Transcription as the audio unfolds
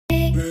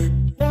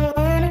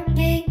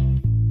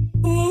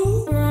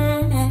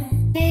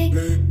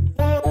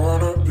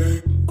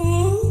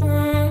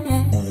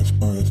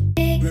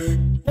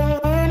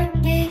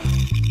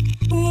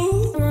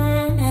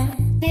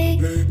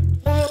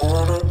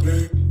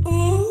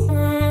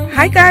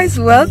Hi guys,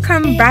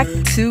 welcome back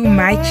to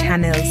my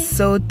channel.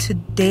 So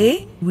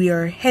today we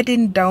are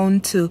heading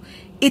down to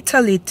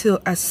Italy to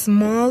a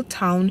small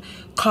town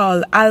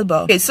called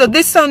Alba. Okay, so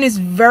this town is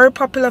very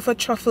popular for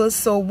truffles.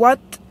 So what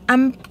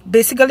I'm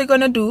basically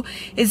gonna do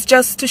is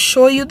just to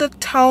show you the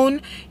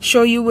town,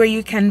 show you where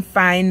you can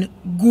find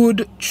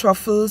good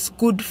truffles,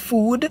 good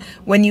food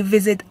when you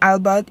visit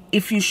Alba,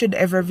 if you should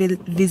ever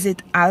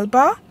visit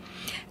Alba,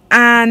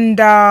 and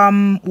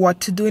what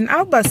to do in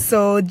Alba.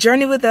 So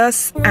journey with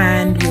us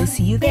and we'll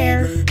see you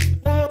there.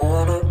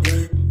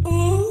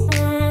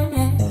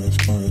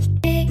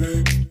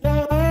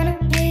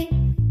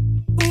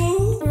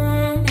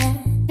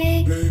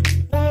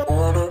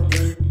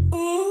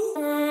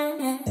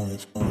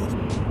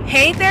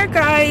 Hey there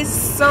guys,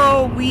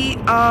 so we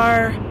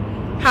are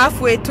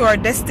halfway to our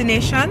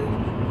destination.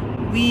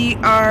 We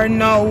are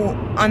now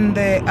on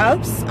the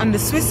Alps, on the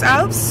Swiss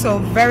Alps, so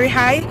very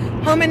high.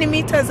 How many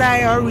meters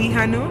high are we,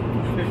 Hanu?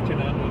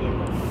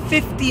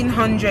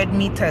 1,500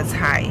 meters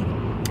high.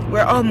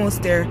 We're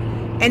almost there.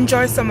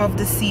 Enjoy some of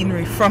the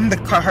scenery from the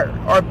car,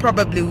 or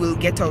probably we'll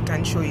get out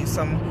and show you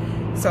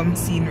some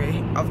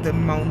scenery of the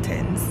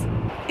mountains.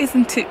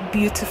 Isn't it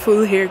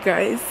beautiful here,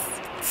 guys?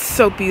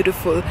 So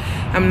beautiful.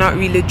 I'm not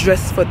really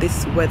dressed for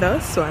this weather,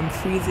 so I'm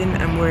freezing.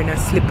 I'm wearing a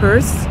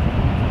slippers.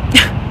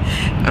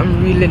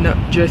 I'm really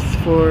not dressed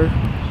for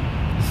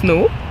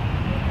snow,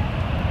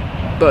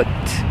 but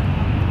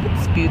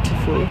it's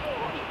beautiful.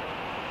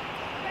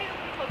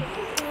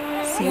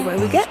 See you when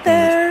we get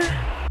there.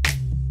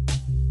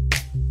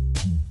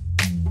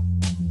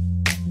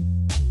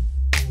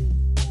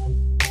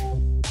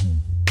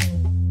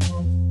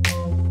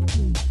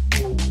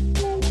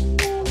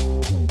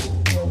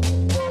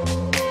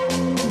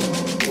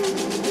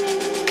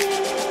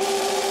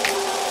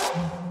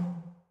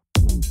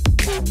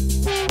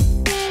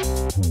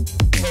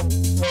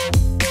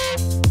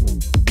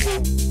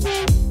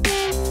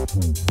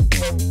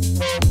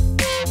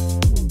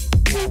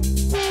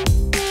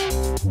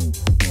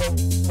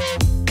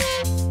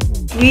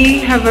 We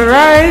have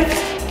arrived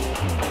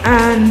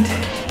and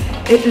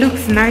it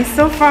looks nice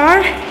so far.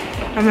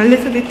 I'm a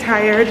little bit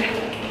tired,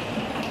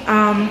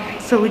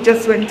 so we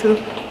just went to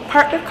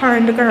park the car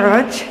in the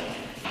garage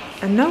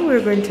and now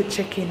we're going to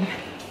check in.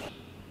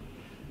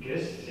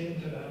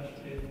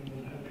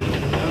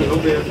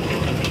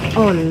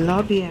 Oh,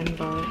 lobby and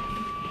bar.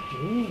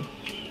 Ooh.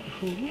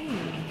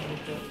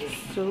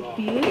 So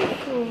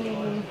beautiful,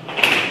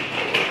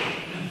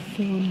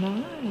 so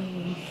nice.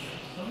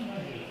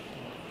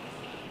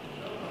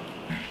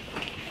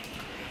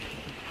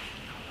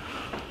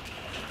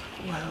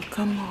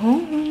 Welcome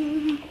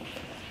home.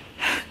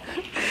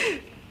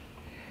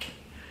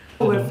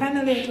 We're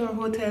finally at our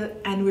hotel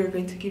and we're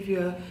going to give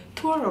you a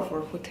tour of our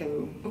hotel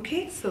room.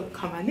 Okay, so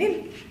come on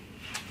in.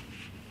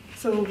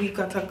 So we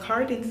got a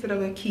card instead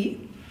of a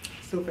key,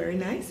 so very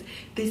nice.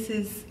 This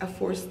is a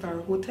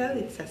 4-star hotel.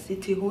 It's a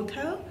city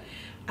hotel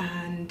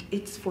and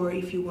it's for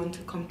if you want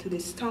to come to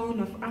this town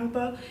of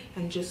Alba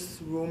and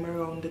just roam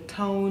around the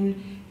town.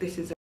 This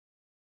is a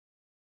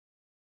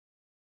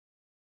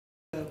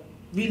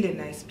really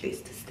nice place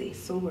to stay.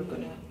 So we're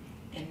gonna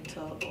enter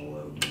our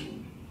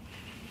room.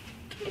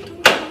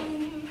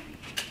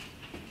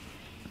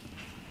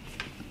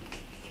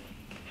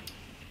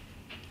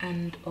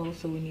 And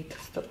also we need to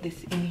stop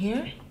this in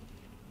here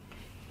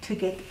to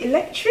get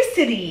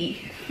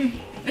electricity.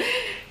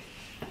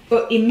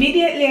 But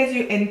immediately as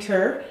you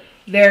enter,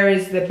 there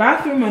is the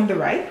bathroom on the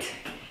right,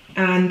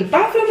 and the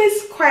bathroom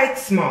is quite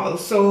small.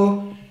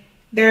 So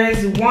there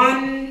is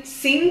one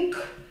sink.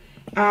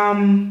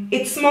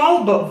 It's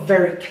small but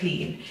very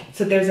clean.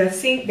 So there's a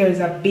sink, there's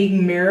a big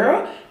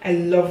mirror. I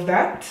love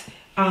that.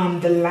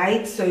 The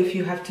light, so if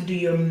you have to do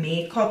your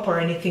makeup or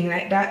anything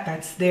like that,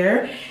 that's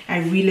there. I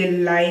really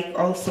like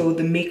also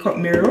the makeup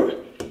mirror.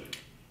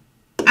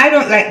 I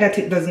don't like that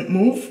it doesn't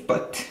move,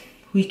 but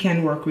we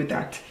can work with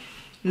that.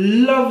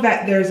 Love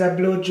that there's a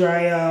blow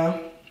dryer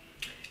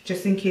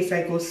just in case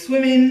I go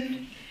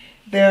swimming.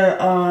 There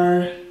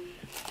are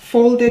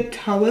folded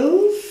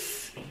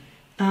towels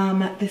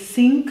at the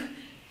sink.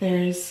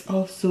 There's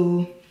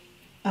also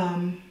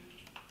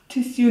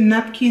tissue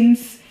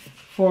napkins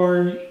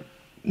for,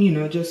 you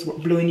know, just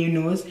blowing your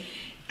nose.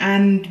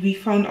 And we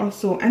found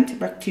also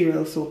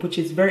antibacterial soap, which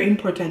is very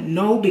important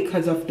now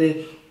because of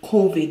the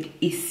COVID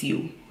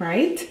issue,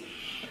 right?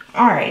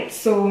 All right,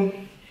 so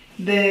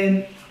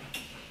the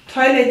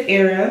toilet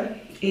area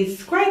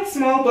is quite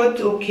small but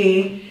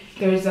okay.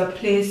 There's a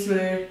place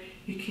where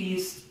you can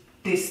use,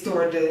 they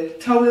store the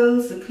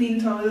towels, the clean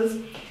towels.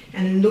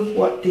 And look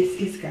what this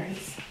is,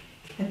 guys.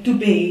 A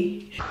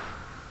duvet.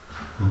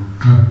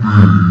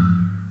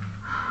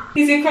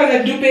 Is it called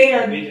a duvet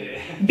or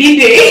bidet?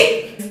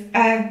 Bidet.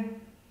 A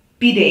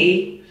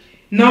bidet,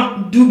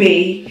 not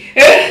duvet.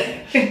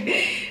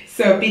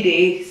 So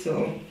bidet.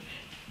 So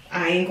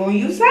I ain't gonna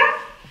use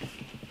that.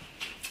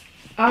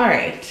 All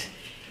right.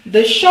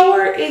 The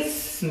shower is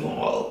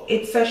small.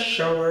 It's a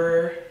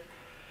shower.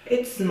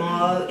 It's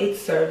small. It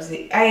serves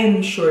it. I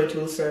am sure it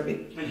will serve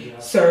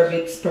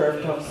its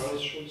purpose.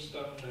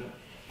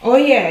 Oh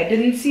yeah, I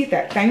didn't see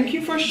that. Thank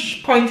you for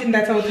pointing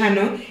that out,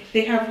 Hannah.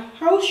 They have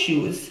house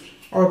shoes,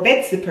 or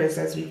bed slippers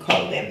as we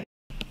call them.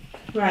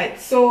 Right,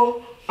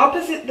 so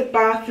opposite the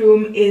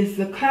bathroom is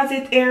the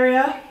closet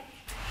area,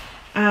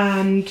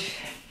 and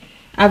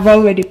I've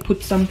already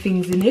put some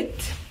things in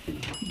it,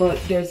 but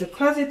there's a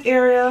closet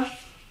area,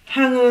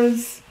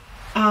 hangers,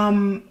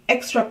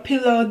 extra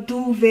pillow,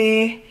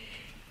 duvet,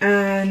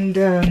 and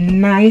a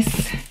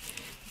nice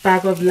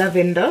bag of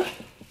lavender.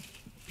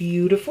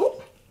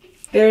 Beautiful.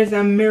 There's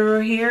a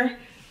mirror here.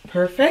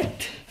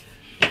 Perfect.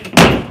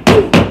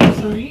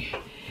 Sorry.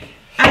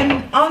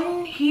 And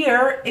on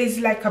here is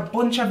like a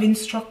bunch of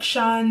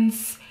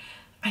instructions.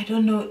 I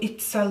don't know,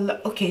 it's a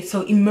lot. Okay,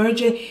 so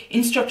emergent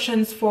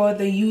instructions for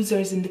the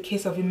users in the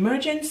case of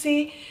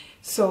emergency.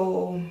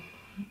 So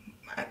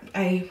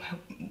I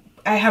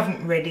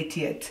haven't read it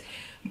yet,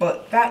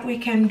 but that we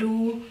can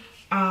do.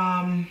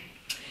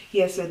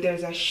 Yeah, so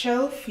there's a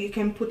shelf you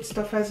can put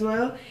stuff as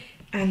well,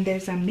 and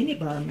there's a mini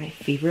bar, my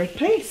favorite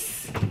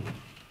place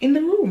in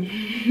the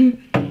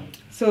room.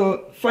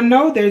 So for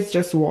now there's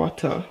just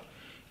water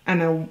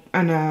and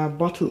a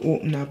bottle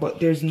opener, but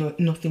there's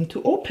nothing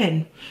to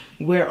open.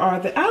 Where are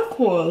the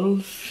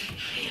alcohols?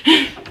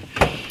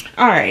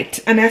 All right,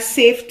 and a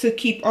safe to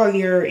keep all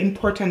your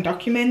important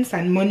documents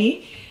and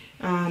money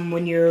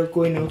when you're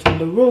going out on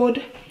the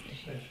road.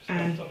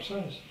 And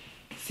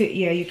so,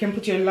 yeah, you can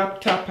put your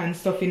laptop and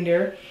stuff in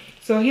there.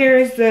 So here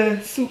is the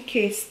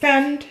suitcase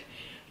stand.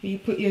 You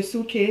put your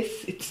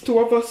suitcase. It's 2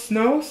 of us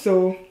now,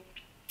 so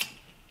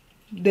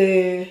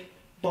the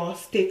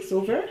boss takes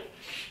over.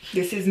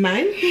 This is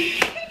mine.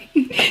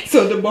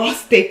 So the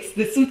boss takes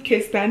the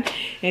suitcase stand.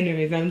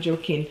 Anyways, I'm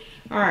joking.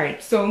 All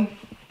right, so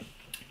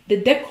the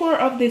decor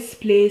of this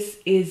place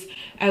is,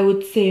 I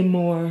would say,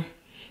 more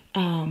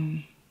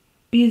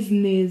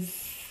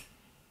business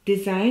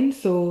design.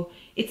 So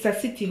it's a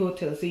city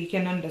hotel, so you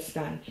can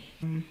understand.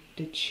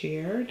 The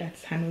chair,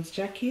 that's Hannah's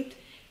jacket.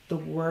 The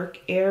work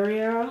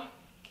area.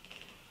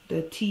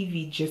 The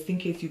TV, just in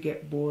case you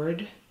get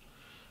bored.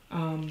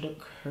 The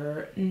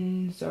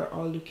curtains are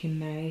all looking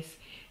nice.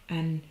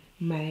 And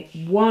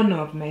one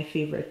of my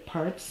favorite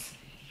parts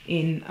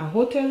in a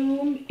hotel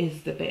room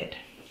is the bed.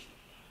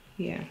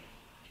 Yeah.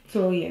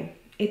 So yeah,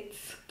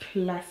 it's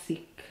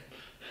classic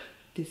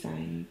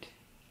designed.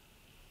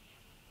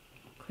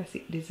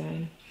 Classic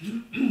design.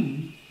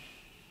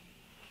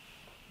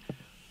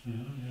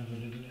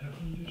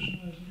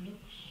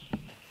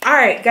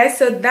 Alright guys,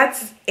 so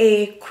that's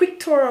a quick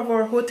tour of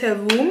our hotel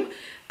room.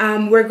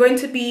 We're going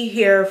to be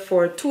here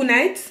for 2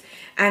 nights,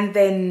 and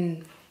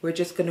then we're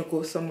just gonna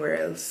go somewhere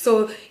else.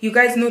 So you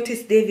guys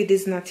notice David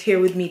is not here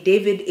with me.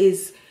 David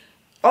is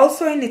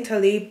also in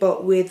Italy,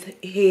 but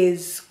with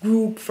his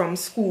group from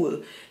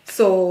school.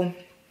 So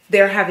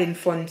they're having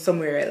fun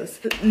somewhere else.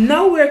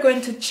 Now we're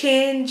going to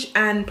change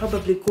and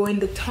probably go in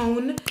the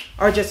town,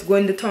 or just go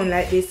in the town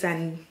like this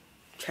and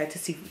try to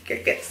see if we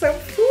can get some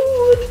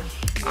food.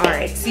 All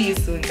right, see you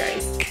soon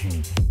guys.